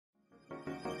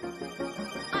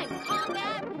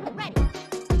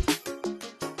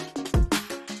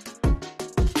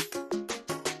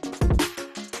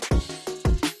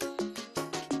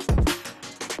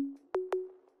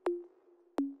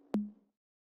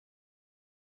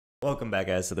Welcome back,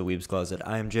 guys, to the Weebs Closet.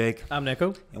 I am Jake. I'm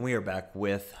Nekko. And we are back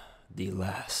with the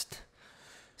last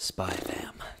Spy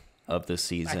Fam of the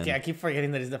season. I keep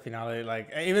forgetting that it's the finale.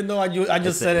 Like, even though I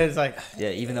just said it, it's like...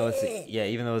 even though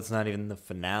it's not even the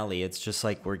finale, it's just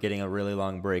like we're getting a really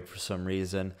long break for some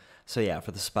reason. So yeah,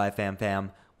 for the Spy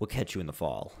Fam, we'll catch you in the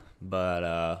fall.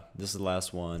 But this is the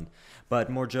last one. But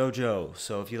more JoJo.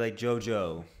 So if you like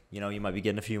JoJo, you might be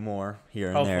getting a few more here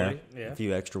and Hopefully, there. yeah. A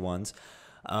few extra ones.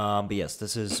 But yes,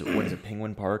 this is, what is it,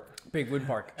 Penguin Park? Penguin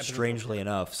Park. Strangely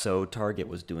enough, so Target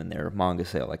was doing their manga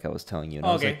sale, like I was telling you. And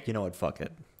I was like, you know what, fuck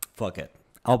it.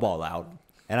 I'll ball out.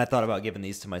 And I thought about giving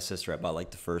these to my sister. I bought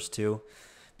like the first two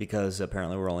because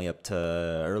apparently we're only up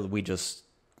to, or we just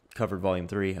covered volume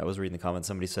 3. I was reading the comments.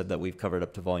 Somebody said that we've covered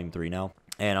up to volume 3 now.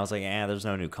 And I was like, there's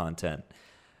no new content.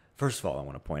 First of all, I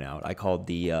want to point out, I called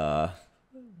the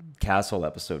Castle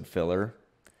episode filler.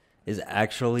 Is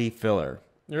actually filler.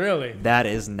 Really? That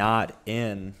is not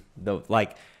in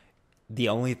the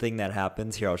only thing that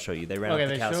happens here. I'll show you. They ran up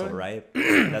the castle, right?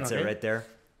 That's it right there.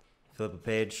 Flip a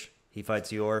page. He fights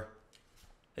Yor.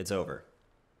 It's over.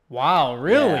 Wow,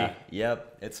 really? Yeah,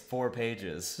 yep. It's 4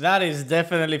 pages. That is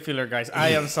definitely filler, guys. I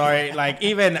am sorry. Like,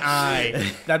 even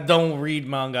I that don't read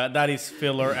manga, that is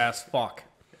filler as fuck.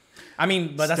 I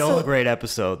mean, but still that's a great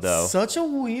episode, though. Such a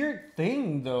weird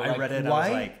thing, though. I read it. Why? I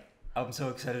was like, I'm so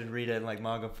excited to read it in like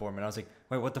manga form, and I was like,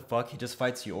 wait, what the fuck? He just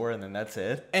fights Yor, and then that's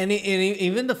it. And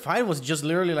even the fight was just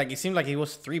literally like, it seemed like it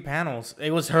was 3 panels.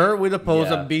 It was her with a pose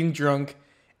of being drunk,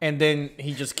 and then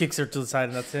he just kicks her to the side,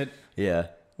 and that's it. Yeah.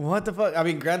 What the fuck? I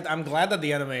mean, I'm glad that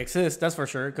the anime exists. That's for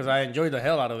sure, because I enjoyed the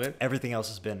hell out of it. Everything else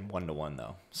has been 1-to-1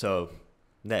 though, so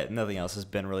nothing else has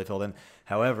been really filled in.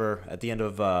 However, at the end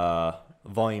of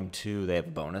volume 2, they have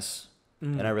a bonus,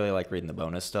 and I really like reading the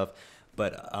bonus stuff.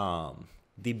 But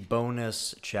the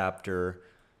bonus chapter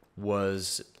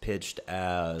was pitched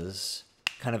as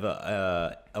kind of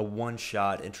a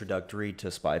one-shot introductory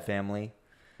to Spy Family.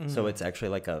 So it's actually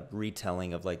like a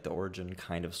retelling of like the origin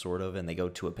kind of sort of, and they go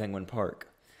to a Penguin Park.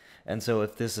 And so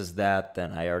if this is that,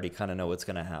 then I already kind of know what's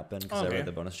going to happen because I read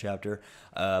the bonus chapter.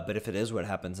 But if it is what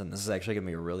happens, then this is actually going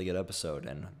to be a really good episode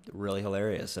and really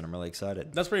hilarious, and I'm really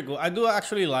excited. That's pretty cool. I do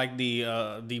actually like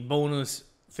the bonus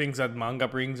things that manga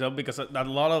brings up, because a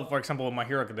lot of, for example, My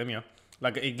Hero Academia,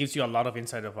 like, it gives you a lot of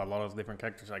insight of a lot of different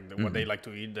characters, like what they like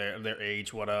to eat, their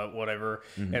age, whatever,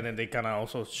 and then they kind of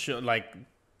also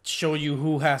show you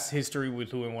who has history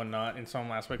with who and whatnot in some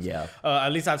aspects. Yeah.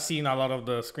 At least I've seen a lot of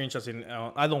the screenshots in.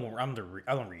 I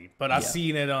don't read, but I've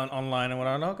seen it online and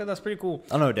whatnot. Okay, that's pretty cool.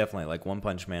 Oh no, definitely. Like One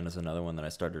Punch Man is another one that I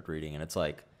started reading, and it's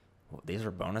like, these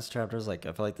are bonus chapters. Like,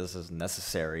 I feel like this is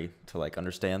necessary to like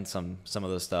understand some of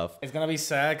the stuff. It's gonna be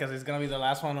sad because it's gonna be the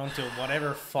last one until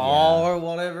whatever fall or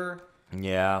whatever.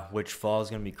 Yeah, which fall is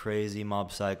gonna be crazy.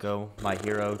 Mob Psycho, My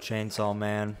Hero, Chainsaw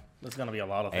Man. There's gonna be a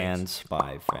lot of things. And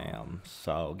Spy Fam.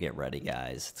 So get ready,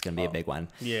 guys. It's gonna be a big one.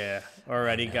 Yeah.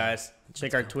 Alrighty, guys.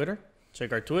 Check our Twitter.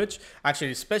 Check our Twitch.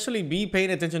 Actually, especially be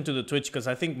paying attention to the Twitch, because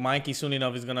I think Mikey soon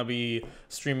enough is gonna be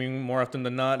streaming more often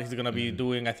than not. He's gonna be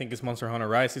doing, I think it's Monster Hunter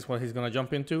Rise is what he's gonna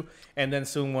jump into, and then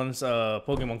soon once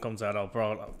Pokemon comes out, I'll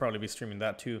probably be streaming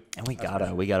that too. And we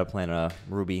gotta plan a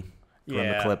Ruby from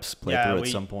Eclipse playthrough at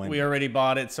some point. We already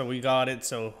bought it, so we got it.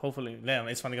 So hopefully, damn,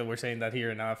 it's funny that we're saying that here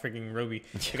and now. Freaking Ruby,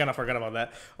 I kind of forgot about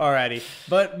that. Alrighty,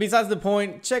 but besides the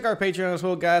point, check our Patreon as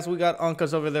well, guys. We got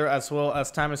Uncas over there as well as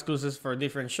time exclusives for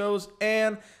different shows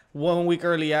and 1 week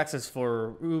early access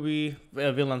for Ruby,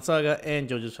 Villain Saga, and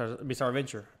JoJo's Bizarre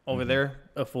Adventure. Over there,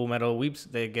 a Full Metal Weeps.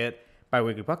 They get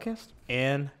bi-weekly podcast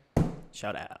and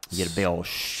shout outs. You get a big old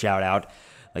shout out.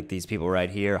 Like these people right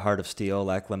here: Heart of Steel,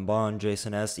 Lachlan Bond,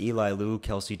 Jason S., Eli Lu,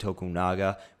 Kelsey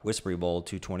Tokunaga, Whispery Bowl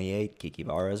 228, Kiki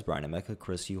Vares, Brian Emeka,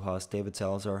 Chris Uhas, David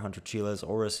Salazar, Hunter Chiles,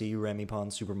 Aura C, Remy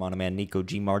Pond, Super Monoman, Nico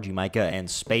G, Margie Micah,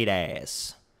 and Spade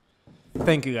Ass.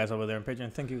 Thank you guys over there in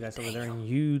Patreon. Thank you guys over there in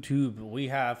YouTube. We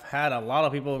have had a lot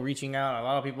of people reaching out, a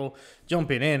lot of people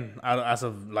jumping in as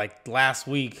of like last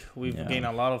week. We've gained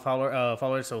a lot of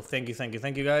followers, so thank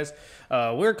you guys.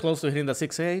 We're close to hitting the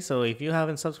 6K, so if you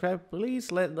haven't subscribed,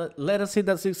 please let us hit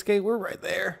that 6K. We're right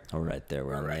there. We're right there.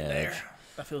 We're right there.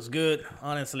 That feels good,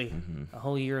 honestly. A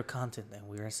whole year of content, and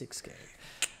we're at 6K.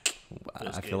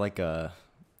 I feel like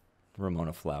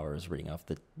Ramona Flowers reading off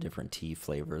the different tea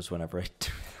flavors whenever I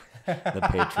do the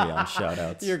Patreon shout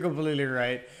outs. You're completely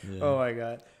right. Yeah. Oh my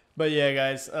god. But yeah,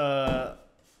 guys,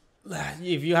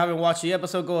 if you haven't watched the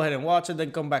episode, go ahead and watch it,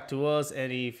 then come back to us.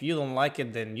 And if you don't like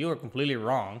it, then you're completely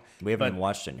wrong. We haven't even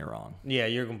watched it and you're wrong. Yeah,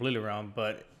 you're completely wrong.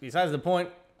 But besides the point,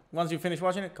 once you finish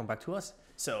watching it, come back to us.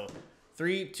 So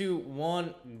 3, 2,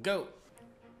 1, go.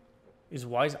 Is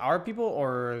Wise our people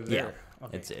or their? Yeah,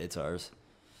 okay. It's ours.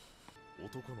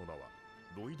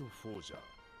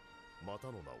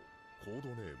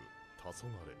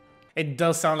 It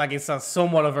does sound like it's a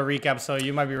somewhat of a recap, so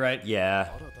you might be right. Yeah.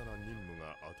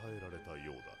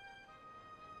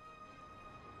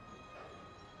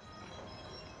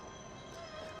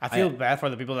 I feel bad for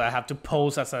the people that have to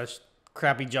pose as a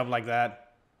crappy job like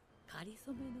that.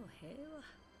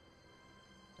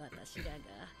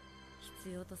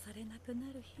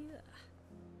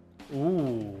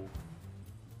 Ooh.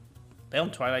 Damn,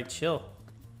 Twilight, chill.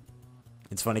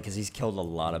 It's funny because he's killed a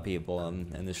lot of people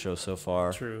in the show so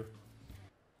far. True.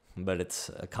 But it's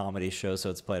a comedy show, so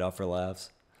it's played off for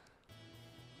laughs.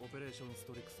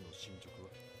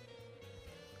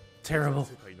 Terrible.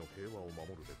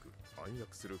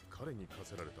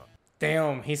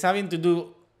 Damn, he's having to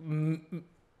do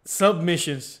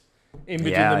submissions in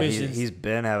between the missions. He's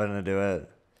been having to do it.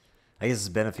 I guess it's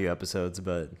been a few episodes,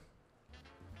 but...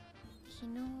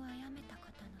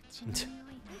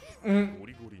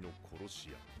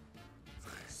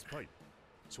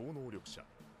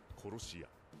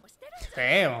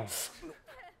 Damn.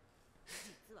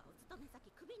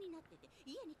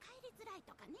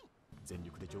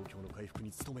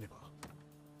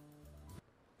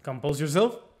 Compose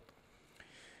yourself.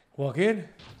 Walk in.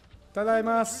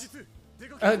 Tadaimasu.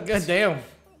 God damn.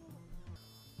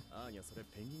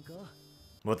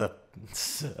 With a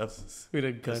With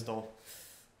a gun. pistol.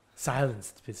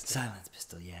 Silenced pistol. Silenced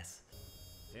pistol, yes.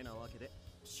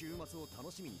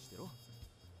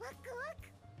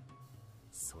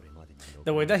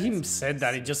 The way that he said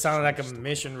that, it just sounded like a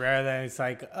mission rather than it's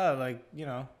like, oh, like, you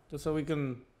know, just so we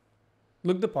can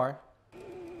look the part.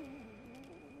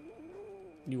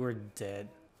 You were dead.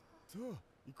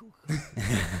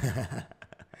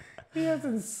 He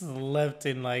hasn't slept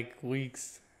in like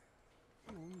weeks.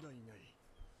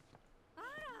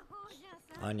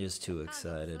 Anya's too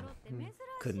excited.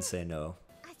 Couldn't say no.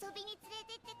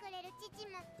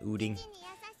 Ooding.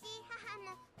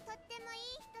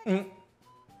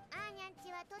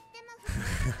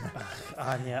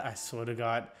 Anya, I swear to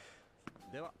God.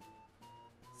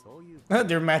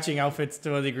 They're matching outfits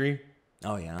to a degree.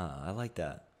 Oh yeah, I like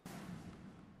that.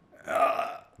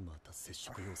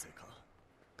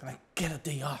 Can I get a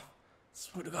day off?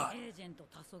 Swear to God.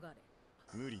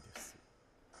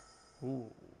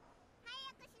 Ooh.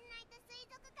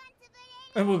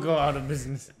 And we'll go out of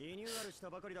business.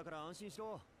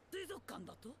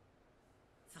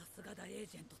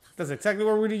 That's exactly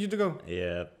where we need you to go.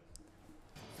 Yeah.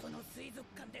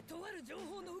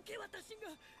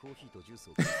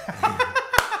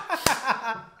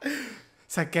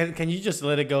 It's like, can you just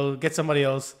let it go? Get somebody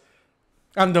else.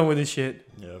 I'm done with this shit.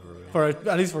 Yeah, for real. For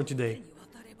at least for today.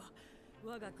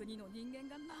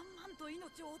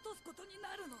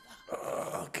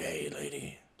 Okay,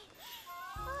 lady.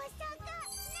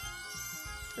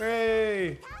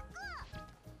 Hey!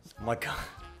 Oh my God.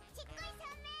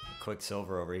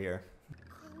 Quicksilver over here.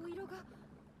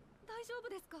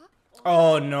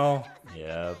 Oh no.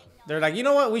 Yeah. They're like, you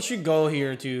know what? We should go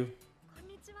here too.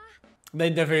 They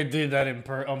definitely did that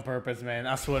on purpose, man.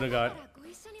 I swear to God.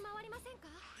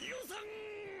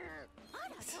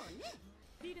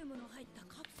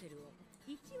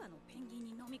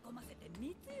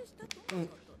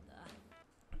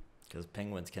 Because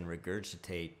penguins can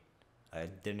regurgitate. I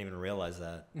didn't even realize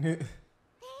that.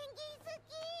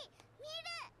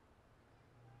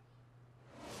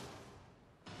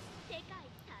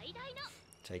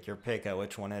 Take your pick at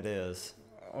which one it is.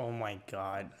 Oh my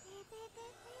God.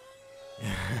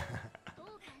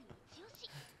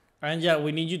 And yeah,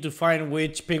 we need you to find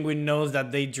which penguin knows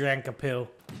that they drank a pill.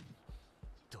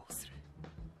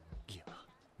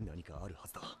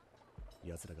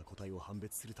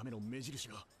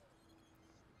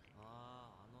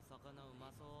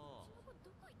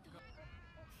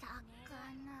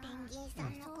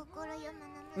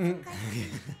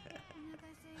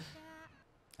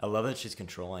 I love that she's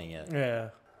controlling it. Yeah.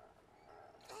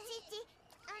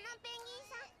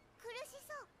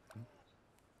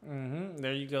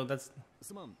 There you go. That's.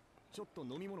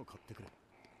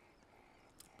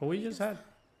 But we just had.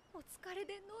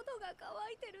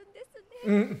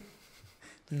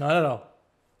 Not at all.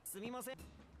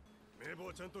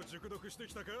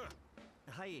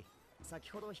 はい、先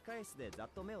ほど控え室でざっ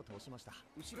と目を通しました。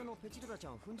後ろのペチルダちゃ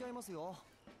ん踏んじゃいますよ。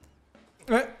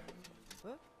え？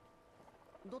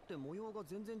だって模様が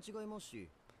全然違いますし。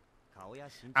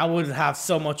I would have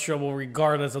so much trouble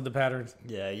regardless of the patterns.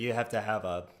 Yeah, you have to have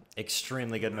a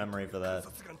extremely good memory for that.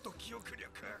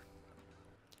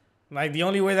 Like the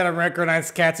only way that I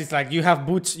recognize cats is like you have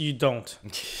boots, you don't.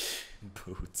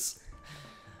 Boots.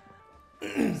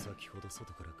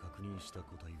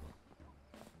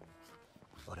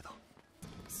 あれだ。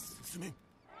進めん。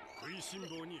食いしん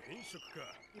坊に変色か。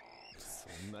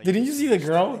Didn't you see the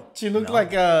girl? She looked No.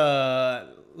 like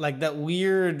that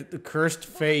weird cursed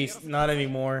face. Not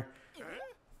anymore.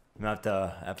 Not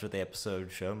after the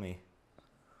episode show me.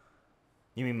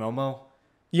 You mean Momo?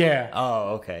 Yeah.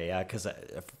 Oh, okay, yeah, because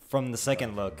from the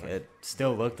second look, it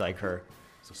still looked like her.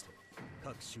 そして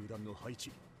各集団の配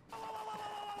置。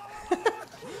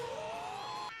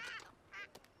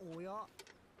おや、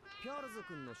ピャールズ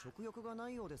君の食欲がな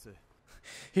いようです。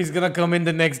 He's gonna come in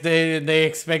the next day and they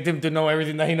expect him to know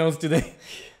everything that he knows today.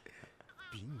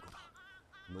 ビンゴだ。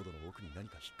喉の奥に何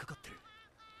か引っかかってる。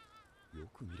よ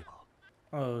く見れば。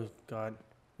 Oh god.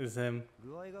 It's him.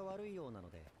 具合が悪いようなの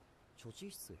で処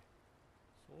置室へ。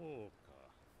そうか。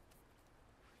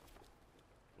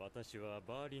私は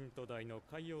バーリント大の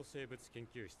海洋生物研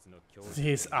究室の教授。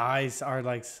 His eyes are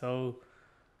like so.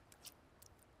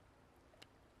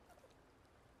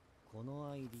 この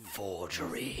ID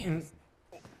Forgery.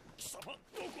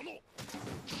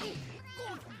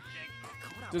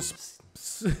 Just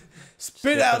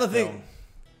spit out the thing.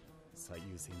 最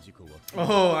優先事項は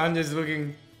Oh, I'm just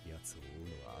looking. やつを追う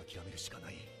のは諦めるしかな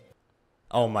い。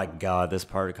 Oh my god, this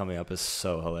part coming up is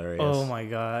so hilarious. Oh my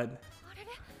god. あれれ、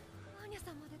アーニャ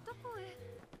さんまでどこへ？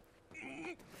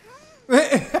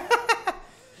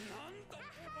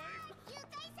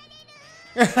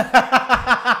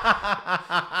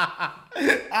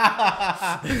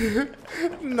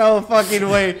 No fucking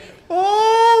way.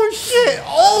 Oh shit.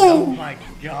 Oh my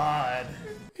god.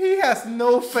 he has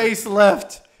no face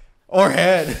left or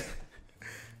head.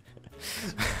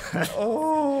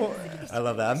 Oh. I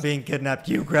love that. I'm being kidnapped.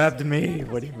 You grabbed me.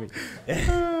 What do you mean?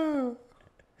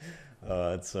 Oh,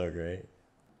 that's so great.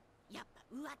 やっぱ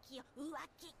浮気よ浮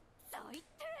気。そう言って。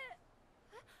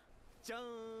じゃー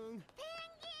ん。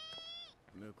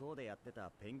向こうでやってた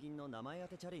ペンギンの名前当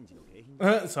てチャレンジの景品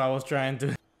だ。 So I was trying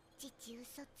to. 父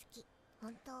嘘つき。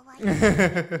本当はクリアした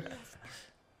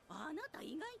あなた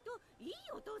意外といい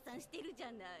お父さんしてるじゃ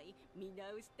ない。見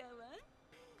直したわ。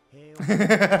平和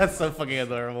That's so fucking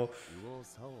adorable. 右往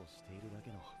左往しているだ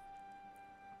けの。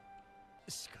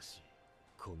しかし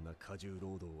こんな過重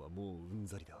労働はもううん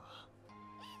ざりだ。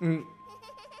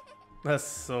 That's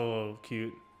so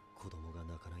cute. 子供が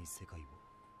泣かない世界を、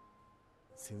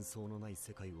戦争のない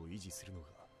世界を維持するのが。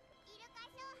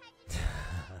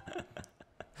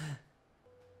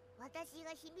私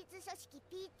が秘密組織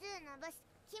P2 のボス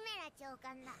キメラ長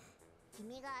官だ。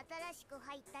君が新しく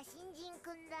入った新人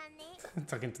くんだね。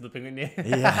 Talking to the penguin. Yeah.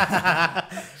 Yeah.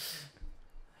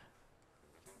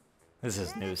 This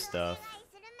is new stuff.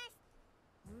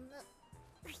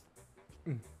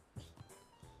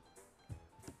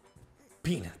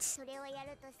 Peanuts. それをや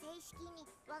ると正式に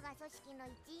我が組織の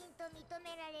一員と認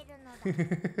められるのだ。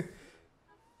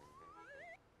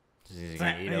 She's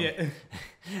gonna eat him.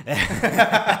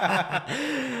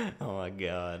 Yeah. Oh my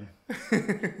god. 平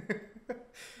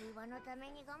和のた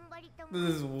めに頑張りたま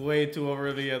This is way too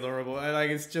overly adorable. I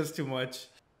like it's just too much.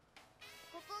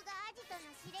 ここがアジトの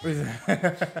司令室。この機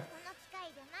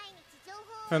械で毎日情報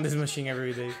を Found this machine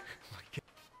every day.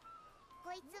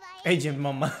 こいつは Agent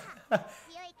Mama.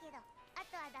 強いけどあ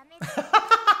とはダメだ。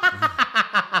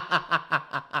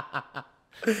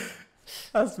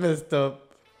 That's messed up.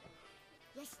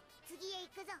 よし、次へ行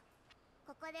くぞ。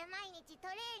ここで毎日ト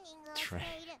レーニングをしてい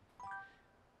る。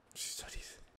 She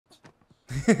studies.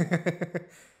 そし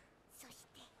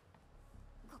て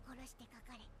心してか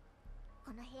かれ。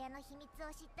この部屋の秘密を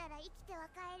知ったら生きては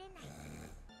帰れない。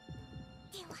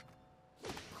では、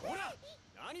こら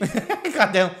何してる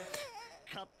God damn.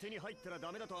 勝手に入ったらダ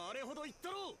メだとあれほど言った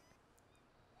ろう。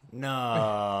 No.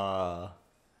 あ、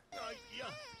いや、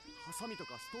ハサミと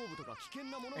かストーブとか危険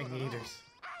なものだ I な。 need ま her.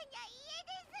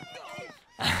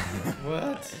 ず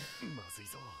What? い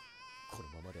ぞ。この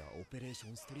ままではオペレーシ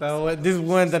ョンストリー That ト。 went, this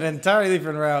went an entirely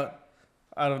different route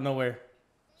out of nowhere.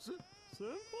 先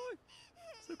輩、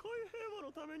世界平和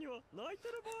のためには泣いて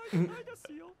る場合じゃないで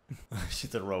すよ。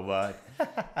 She's a robot.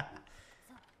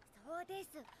 そうで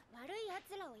す。悪い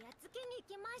奴らをやっつけに行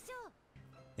きましょう。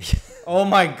 Oh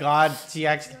my god, she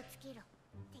actually. 気をつけろ。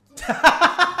敵に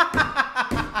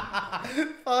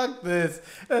Fuck this.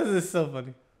 This is so funny. 仲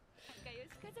良し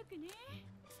家族ね。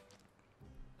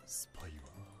スパイは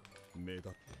目立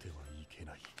ってはいけ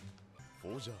ない。フ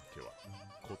ォージャーテは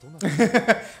異な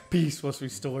る。 Peace was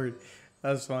restored.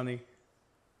 That's funny.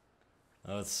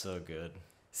 Oh, it's so good.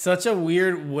 Such a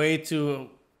weird way to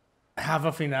have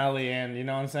a finale end, you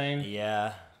know what I'm saying?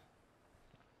 Yeah.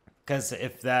 Because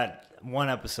if that one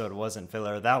episode wasn't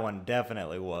filler, that one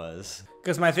definitely was.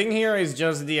 Because my thing here is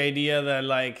just the idea that,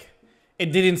 like,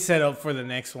 it didn't set up for the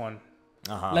next one.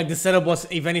 Like the setup was,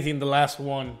 if anything, the last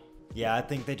one. Yeah, I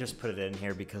think they just put it in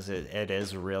here because it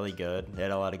is really good. It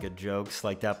had a lot of good jokes,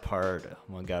 like that part, oh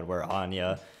my god, where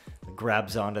Anya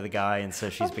grabs onto the guy and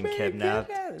says she's been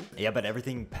kidnapped. Yeah, but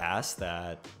everything past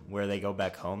that, where they go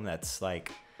back home, that's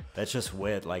just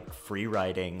wit, like free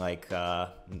writing, like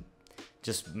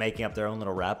just making up their own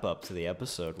little wrap up to the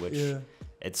episode, which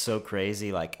it's so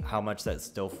crazy, like how much that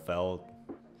still felt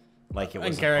like it was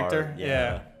in character. Part.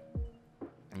 Yeah.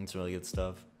 It's really good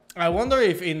stuff. I wonder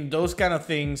if in those kind of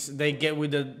things they get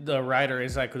with the writer.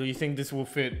 It's like, do you think this will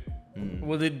fit?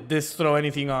 Will this throw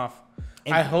anything off?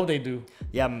 I hope they do.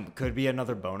 Yeah, could be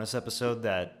another bonus episode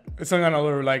that it's on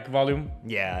another like volume.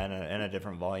 Yeah, in a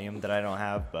different volume that I don't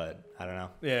have, but I don't know.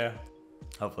 Yeah.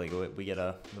 Hopefully we get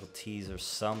a little tease or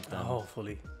something.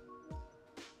 Hopefully.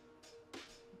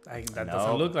 That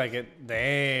doesn't look like it.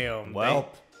 Damn. Well,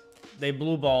 they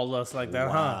blue balled us like that,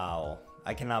 huh? Wow.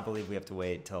 I cannot believe we have to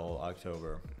wait till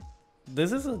October.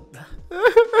 This is a...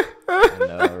 I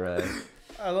know, right?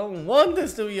 I don't want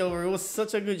this to be over. It was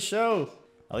such a good show.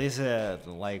 At least,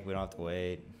 like, we don't have to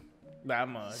wait that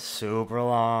much. Super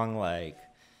long, like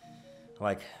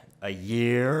a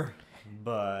year.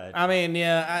 But I mean,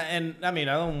 yeah, I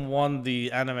don't want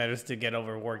the animators to get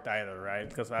overworked either, right?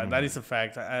 Because that is a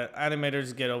fact.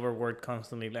 Animators get overworked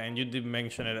constantly, and you did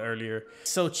mention it earlier.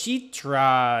 So she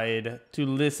tried to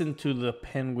listen to the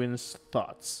penguin's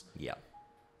thoughts. Yeah.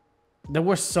 There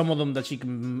were some of them that she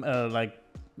can like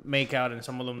make out, and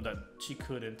some of them that she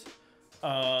couldn't.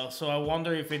 So I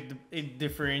wonder if it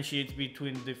differentiates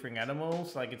between different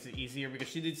animals. Like it's easier because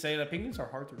she did say that penguins are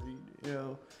hard to read. You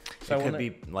know, so it could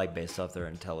be like based off their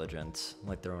intelligence,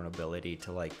 like their own ability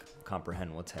to like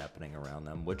comprehend what's happening around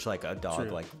them. Which like a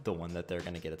dog, like the one that they're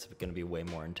gonna get, it's gonna be way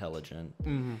more intelligent.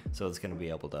 So it's gonna be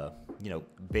able to,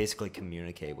 basically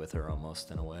communicate with her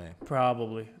almost in a way.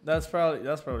 Probably that's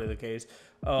probably the case.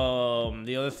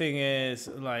 The other thing is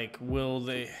like, will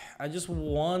they? I just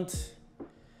want.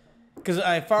 Because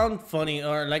I found funny,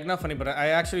 or like not funny, but I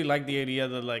actually like the idea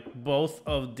that like both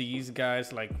of these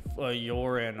guys, like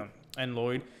Yor and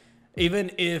Lloyd,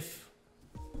 even if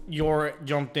Yor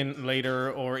jumped in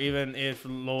later, or even if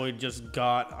Lloyd just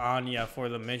got Anya for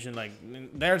the mission, like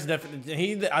there's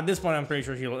definitely at this point I'm pretty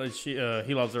sure he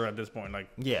loves her at this point, like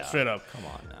straight up. Come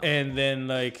on now. And then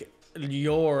like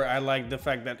Yor, I like the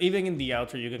fact that even in the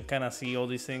outro you can kind of see all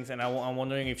these things, and I'm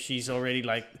wondering if she's already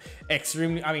like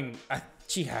extremely. I mean.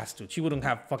 She has to. She wouldn't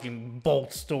have fucking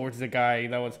bolts towards the guy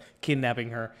that was kidnapping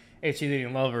her if she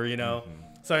didn't love her,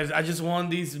 So I just want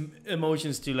these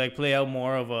emotions to like play out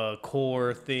more of a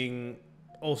core thing,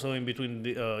 also in between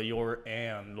Yor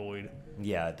and Lloyd.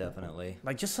 Yeah, definitely.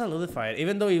 Like just solidify it,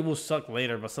 even though it will suck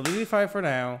later. But solidify it for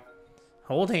now.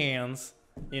 Hold hands.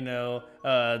 Do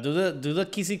the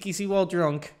kissy while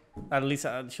drunk. At least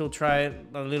she'll try it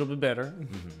a little bit better.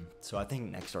 So I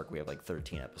think next arc we have like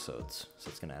 13 episodes, so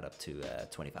it's gonna add up to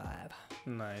 25.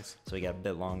 Nice. So we got a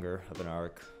bit longer of an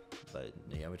arc, but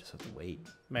yeah, we just have to wait.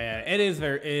 Man, it is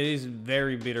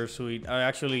very bittersweet. I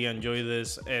actually enjoy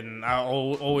this, and I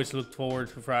always look forward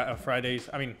to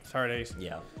Saturdays.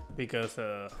 Yeah. Because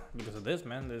of this,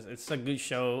 man. It's a good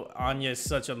show. Anya is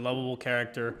such a lovable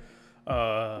character,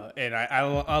 and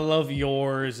I love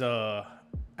yours.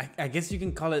 I guess you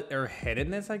can call it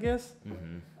airheadedness, I guess.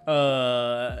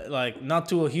 Like not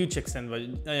to a huge extent, but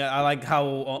I like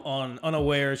how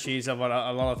unaware she is about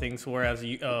a lot of things, whereas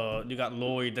you got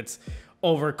Lloyd that's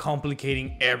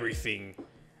overcomplicating everything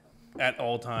at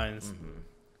all times,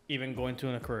 even going to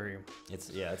an aquarium. It's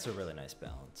a really nice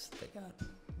balance they got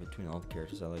between all the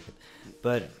characters. I like it.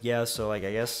 But yeah, so like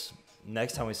I guess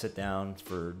next time we sit down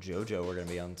for JoJo, we're gonna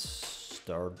be on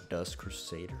Stardust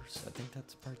Crusaders. I think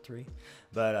that's part 3.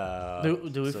 But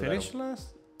do we finish last?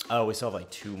 Oh, we still have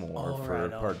like 2 more for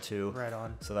part 2. Right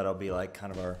on. So that'll be like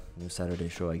kind of our new Saturday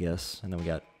show, I guess. And then we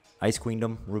got Ice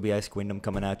Queendom, Ruby Ice Queendom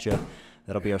coming at you.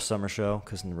 That'll be our summer show,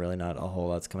 because really not a whole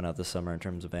lot's coming out this summer in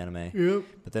terms of anime. Yep.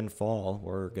 But then fall,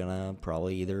 we're gonna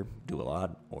probably either do a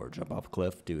lot or jump off a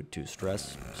cliff due to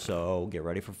stress. So get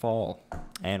ready for fall.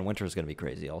 And winter is gonna be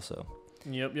crazy also.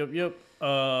 Yep.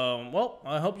 Well,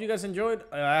 I hope you guys enjoyed.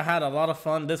 I had a lot of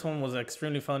fun. This one was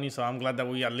extremely funny, so I'm glad that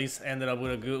we at least ended up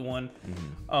with a good one.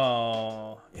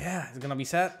 Yeah, it's gonna be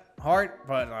sad, hard,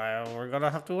 but we're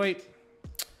gonna have to wait.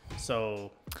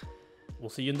 So we'll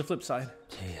see you in the flip side.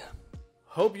 See ya.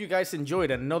 Hope you guys enjoyed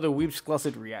another Weebs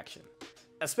Closet reaction.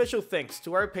 A special thanks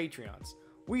to our Patreons.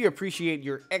 We appreciate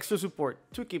your extra support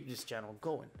to keep this channel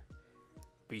going.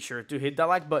 Be sure to hit that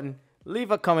like button,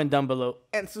 leave a comment down below,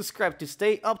 and subscribe to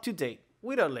stay up to date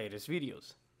with our latest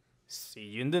videos. See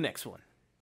you in the next one.